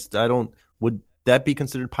I don't. Would that be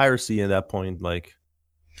considered piracy at that point? Like,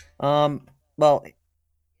 well,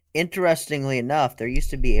 interestingly enough, there used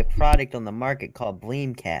to be a product on the market called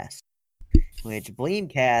Bleemcast, which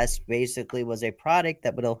Bleemcast basically was a product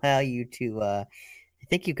that would allow you to, I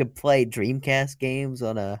think you could play Dreamcast games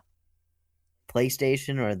on a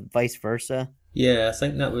PlayStation or vice versa. Yeah, I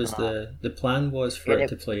think that was the plan was for it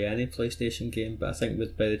to play any PlayStation game, but I think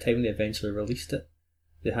by the time they eventually released it,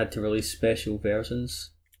 they had to release special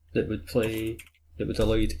versions that would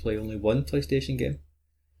allow you to play only one PlayStation game.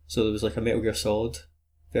 So there was like a Metal Gear Solid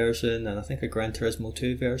version and I think a Gran Turismo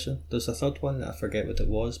 2 version. There's a third one that I forget what it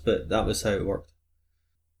was, but that was how it worked.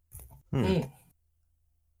 Bleem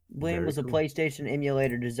was a PlayStation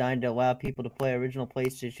emulator designed to allow people to play original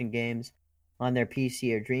PlayStation games on their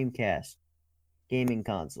PC or Dreamcast gaming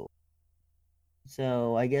console.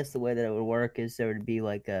 So I guess the way that it would work is there would be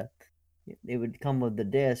like it would come with the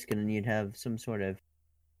disc, and then you'd have some sort of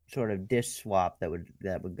disc swap that would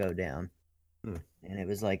go down, and it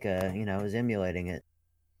was like it was emulating it.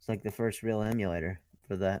 It's like the first real emulator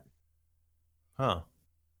for that. Huh?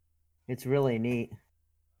 It's really neat.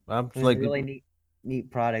 It's like a really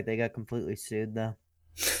neat product. They got completely sued though.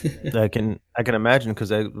 I can imagine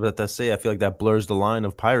because I feel like that blurs the line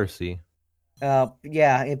of piracy.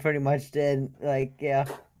 Yeah, it pretty much did. Like, yeah.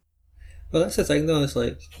 Well, that's the thing, though. It's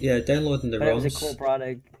like, downloading the ROMs. It was a cool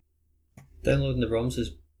product. Downloading the ROMs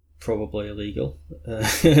is probably illegal,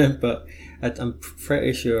 but I'm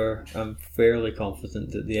pretty sure, I'm fairly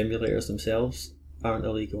confident that the emulators themselves aren't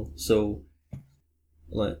illegal. So,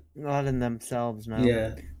 like, not in themselves, no.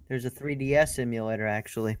 Yeah. There's a 3DS emulator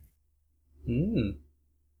actually.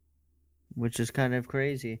 Which is kind of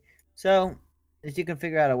crazy. So, if you can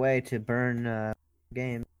figure out a way to burn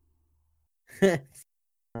games.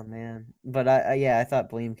 Oh man, but I thought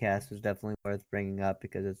Bleemcast was definitely worth bringing up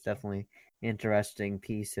because it's definitely an interesting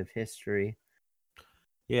piece of history.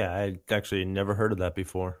 Yeah, I actually never heard of that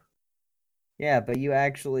before. Yeah, but you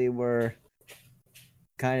actually were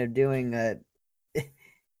kind of doing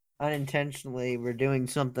unintentionally. We're doing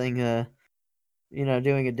something.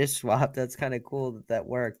 Doing a disc swap. That's kind of cool that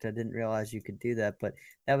worked. I didn't realize you could do that, but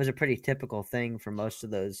that was a pretty typical thing for most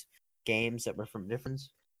of those games that were from different.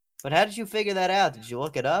 But how did you figure that out? Did you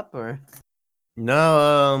look it up or?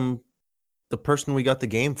 No, the person we got the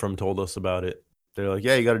game from told us about it. They're like,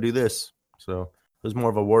 "Yeah, you got to do this." So it was more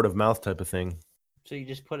of a word of mouth type of thing. So you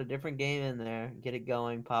just put a different game in there, get it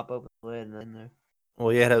going, pop open the lid, and then there.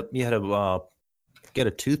 Well, you had to get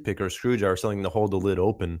a toothpick or a screwdriver or something to hold the lid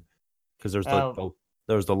open because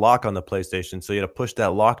there was the lock on the PlayStation, so you had to push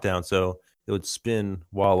that lock down so it would spin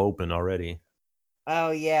while open already.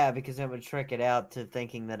 Oh yeah, because that would trick it out to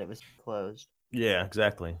thinking that it was closed. Yeah,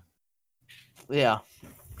 exactly. Yeah.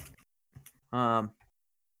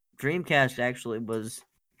 Dreamcast actually was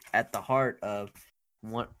at the heart of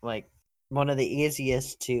one of the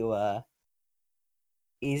easiest to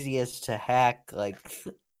hack like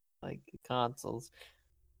consoles.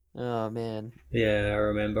 Oh man. Yeah, I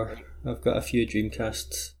remember. I've got a few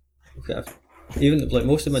Dreamcasts. Even like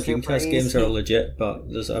most of my Dreamcast games are legit, but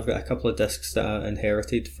I've got a couple of discs that I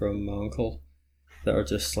inherited from my uncle that are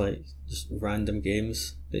just random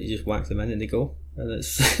games that you just whack them in and they go, and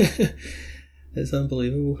it's it's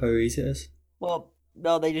unbelievable how easy it is. Well,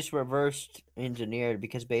 no, they just reversed engineered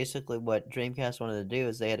because basically what Dreamcast wanted to do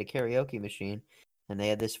is they had a karaoke machine and they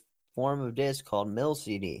had this form of disc called Mill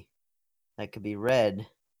CD that could be read,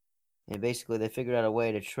 and basically they figured out a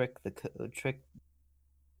way to trick the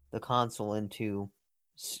console into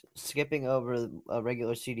skipping over a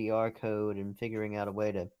regular CDR code and figuring out a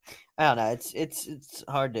way to, I don't know. It's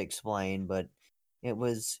hard to explain, but it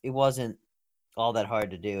wasn't all that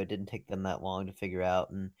hard to do. It didn't take them that long to figure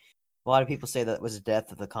out, and a lot of people say that was the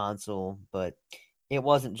death of the console, but it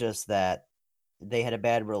wasn't just that. They had a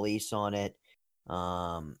bad release on it.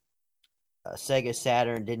 Sega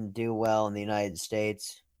Saturn didn't do well in the United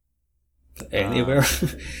States. Anywhere.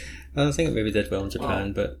 I don't think it maybe did well in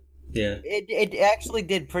Japan, but yeah. It actually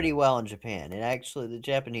did pretty well in Japan. The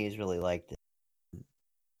Japanese really liked it.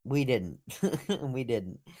 We didn't. We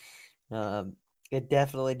didn't. It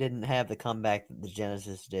definitely didn't have the comeback that the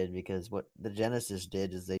Genesis did, because what the Genesis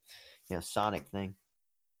did is Sonic thing.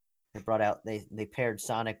 They brought out they paired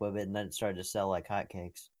Sonic with it, and then it started to sell like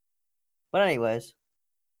hotcakes. But anyways,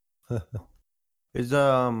 I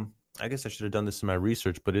guess I should have done this in my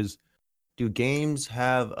research, but do games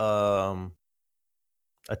have a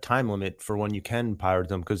time limit for when you can pirate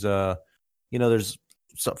them? Because there's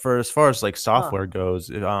for as far as like software goes,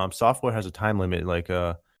 software has a time limit. Like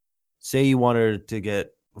say you wanted to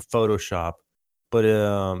get Photoshop, but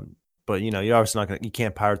you're obviously you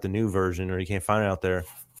can't pirate the new version, or you can't find it out there.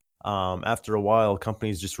 After a while,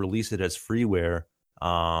 companies just release it as freeware.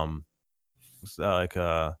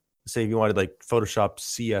 Say if you wanted like Photoshop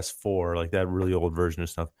CS4, like that really old version of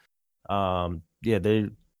stuff. They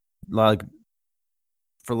like,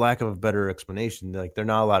 for lack of a better explanation, like they're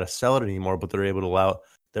not allowed to sell it anymore, but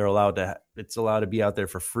it's allowed to be out there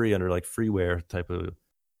for free under like freeware type of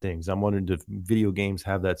things. I'm wondering if video games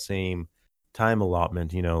have that same time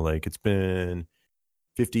allotment. Like it's been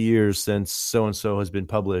 50 years since so and so has been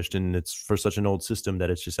published, and it's for such an old system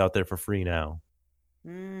that it's just out there for free now.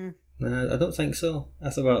 I don't think so.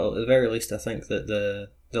 At the very least, I think that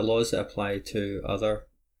the laws that apply to other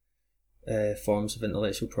forms of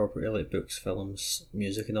intellectual property, like books, films,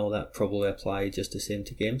 music, and all that, probably apply just the same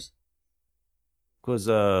to games. Because,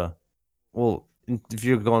 if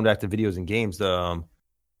you're going back to videos and games,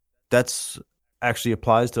 that's actually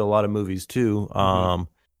applies to a lot of movies too.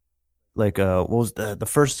 Like what was the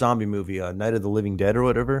first zombie movie, Night of the Living Dead or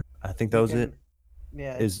whatever? I think that was it.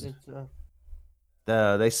 Yeah,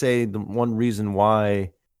 they say the one reason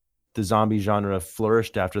why the zombie genre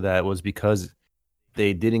flourished after that was because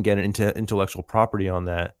they didn't get into intellectual property on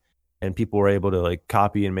that, and people were able to like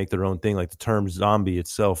copy and make their own thing. Like the term zombie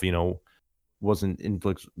itself, wasn't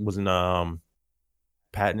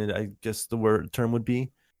patented, I guess the term would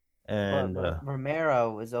be. And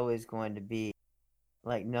Romero was always going to be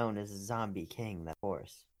like known as a zombie king, of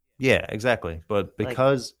course. Yeah, exactly. But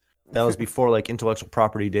because that was before like intellectual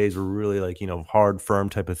property days were really like, hard, firm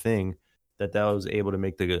type of thing, that was able to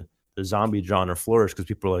make the zombie genre flourish, because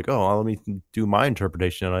people are like, oh, let me do my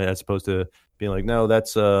interpretation, as opposed to being like, no,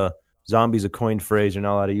 that's zombie's a coined phrase. You're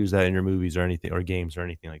not allowed to use that in your movies or anything, or games or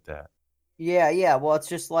anything like that. Yeah. Well, it's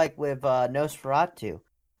just like with Nosferatu.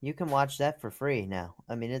 You can watch that for free now.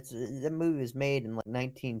 I mean, the movie was made in like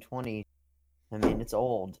 1920. I mean, it's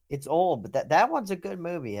old. It's old, but that one's a good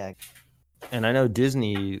movie, actually. And I know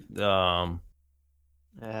Disney they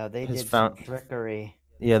did some trickery.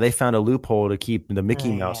 Yeah, they found a loophole to keep the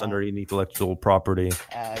Mickey Mouse underneath intellectual property,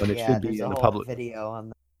 but it should be in the public video on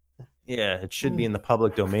that. Yeah, it should be in the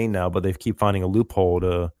public domain now, but they keep finding a loophole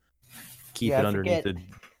to keep it underneath it.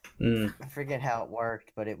 I forget how it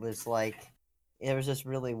worked, but it was like there was this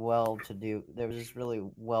really well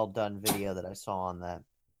done video that I saw on that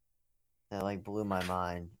like blew my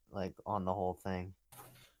mind, like on the whole thing.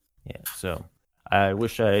 Yeah, so I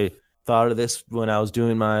wish I thought of this when I was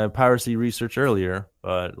doing my piracy research earlier,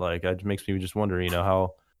 but like it makes me just wonder,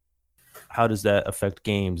 how does that affect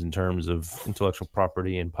games in terms of intellectual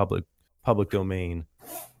property and public domain?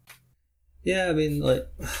 Yeah, I mean, like,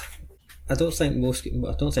 I don't think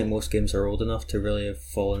most games are old enough to really have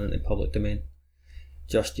fallen into public domain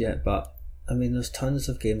just yet. But I mean, there's tons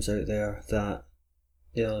of games out there that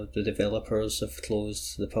the developers have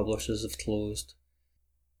closed, the publishers have closed.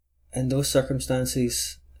 In those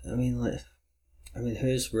circumstances,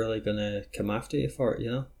 who's really gonna come after you for it?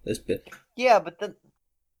 Yeah, but then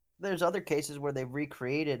there's other cases where they've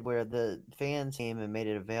recreated where the fans came and made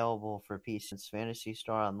it available for PC. Phantasy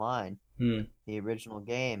Star Online, the original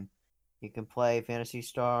game. You can play Phantasy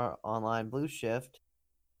Star Online Blue Shift,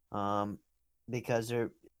 because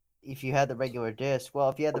if you had the regular disc,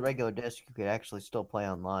 you could actually still play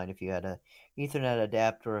online. If you had a Ethernet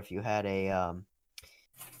adapter, if you had a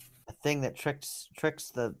thing that tricks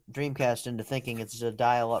the Dreamcast into thinking it's a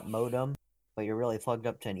dial-up modem, but you're really plugged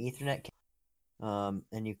up to an Ethernet,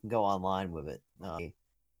 and you can go online with it.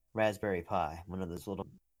 Raspberry Pi, one of those little,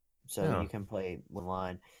 you can play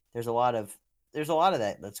online. There's a lot of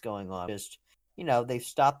that's going on. Just they've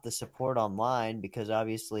stopped the support online because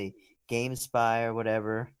obviously GameSpy or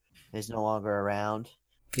whatever is no longer around.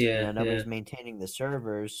 Yeah, nobody's maintaining the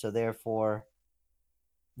servers, so therefore,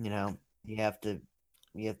 you have to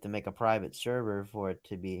make a private server for it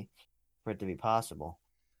to be possible.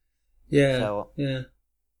 Yeah. So yeah.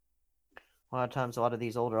 a lot of times, a lot of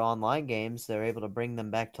these older online games, they're able to bring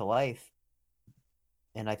them back to life,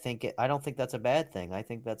 and I don't think that's a bad thing. I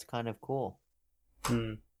think that's kind of cool.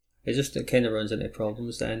 It kind of runs into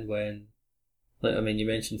problems then when, you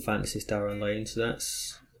mentioned Phantasy Star Online, so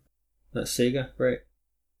that's Sega, right?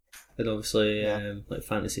 And obviously,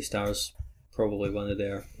 Phantasy Star's probably one of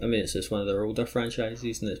their. It's just one of their older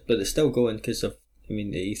franchises, but it's still going because of. The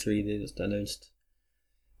E3 they just announced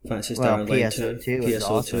Phantasy Star Online 2, PSO2,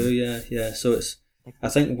 awesome. yeah. So it's. I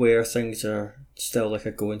think where things are still like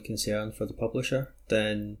a going concern for the publisher,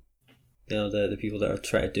 then the people that are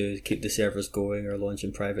trying to keep the servers going or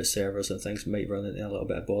launching private servers and things might run into a little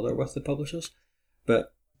bit of bother with the publishers,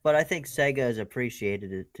 but I think Sega has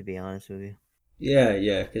appreciated it, to be honest with you.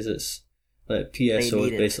 Yeah, because it's like PSO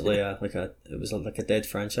is basically it was like a dead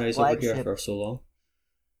franchise over here for so long.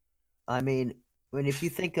 If you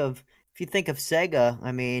think of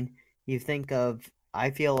Sega, you think of. I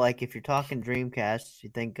feel like if you're talking Dreamcast, you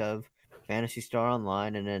think of Phantasy Star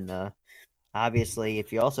Online, and then obviously,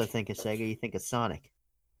 if you also think of Sega, you think of Sonic.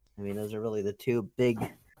 Those are really the two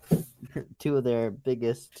of their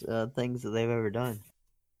biggest things that they've ever done.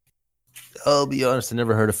 I'll be honest, I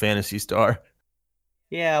never heard of Phantasy Star.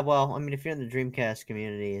 Yeah, well, if you're in the Dreamcast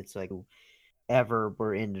community, it's like ever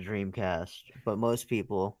were into Dreamcast. But a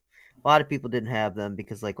lot of people didn't have them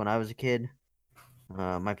because, like, when I was a kid,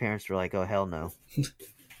 my parents were like, oh, hell no.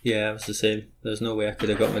 Yeah, it was the same. There's no way I could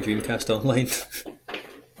have got my Dreamcast online.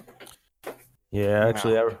 Yeah,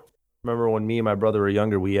 actually, I remember when me and my brother were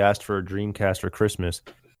younger, we asked for a Dreamcast for Christmas,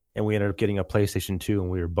 and we ended up getting a PlayStation 2, and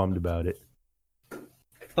we were bummed about it.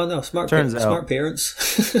 Oh, no, smart parents.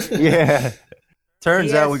 Yeah.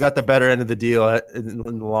 Turns out we got the better end of the deal in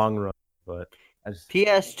the long run. But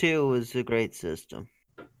PS2 was a great system.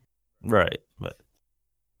 Right, but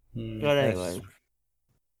anyway.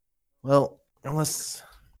 Well, unless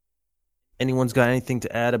anyone's got anything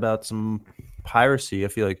to add about some piracy, I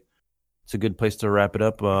feel like it's a good place to wrap it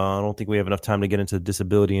up. I don't think we have enough time to get into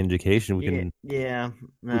disability and education. We can we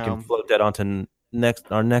can float that onto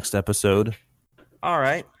our next episode. All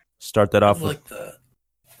right. Start that off with that.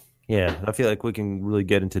 Yeah, I feel like we can really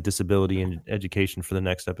get into disability and education for the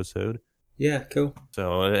next episode. Yeah, cool.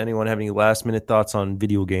 So, anyone have any last-minute thoughts on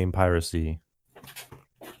video game piracy?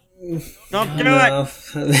 Don't do it! I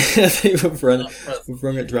think we've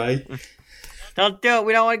run it dry. Don't do it.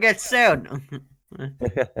 We don't want to get sued.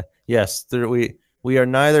 Yes, we are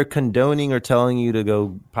neither condoning or telling you to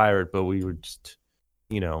go pirate, but we were just,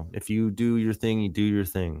 if you do your thing, you do your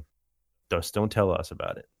thing. Just don't tell us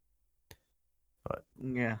about it. But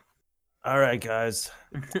yeah. All right, guys.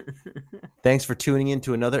 Thanks for tuning in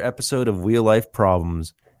to another episode of Wheel Life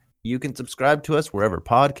Problems. You can subscribe to us wherever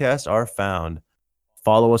podcasts are found.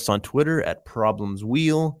 Follow us on Twitter at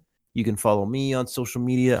ProblemsWheel. You can follow me on social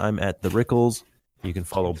media. I'm at The Rickles. You can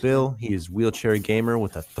follow Bill. He is Wheelchair Gamer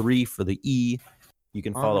with a 3 for the E. You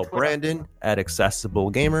can follow Brandon at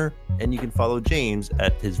Accessible Gamer. And you can follow James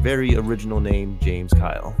at his very original name, James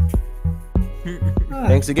Kyle.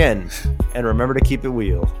 Thanks again. And remember to keep it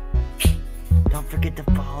wheel. Don't forget to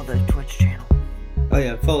follow the Twitch channel. Oh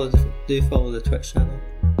yeah, follow the Twitch channel.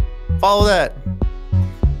 Follow that.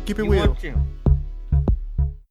 Keep it wheel.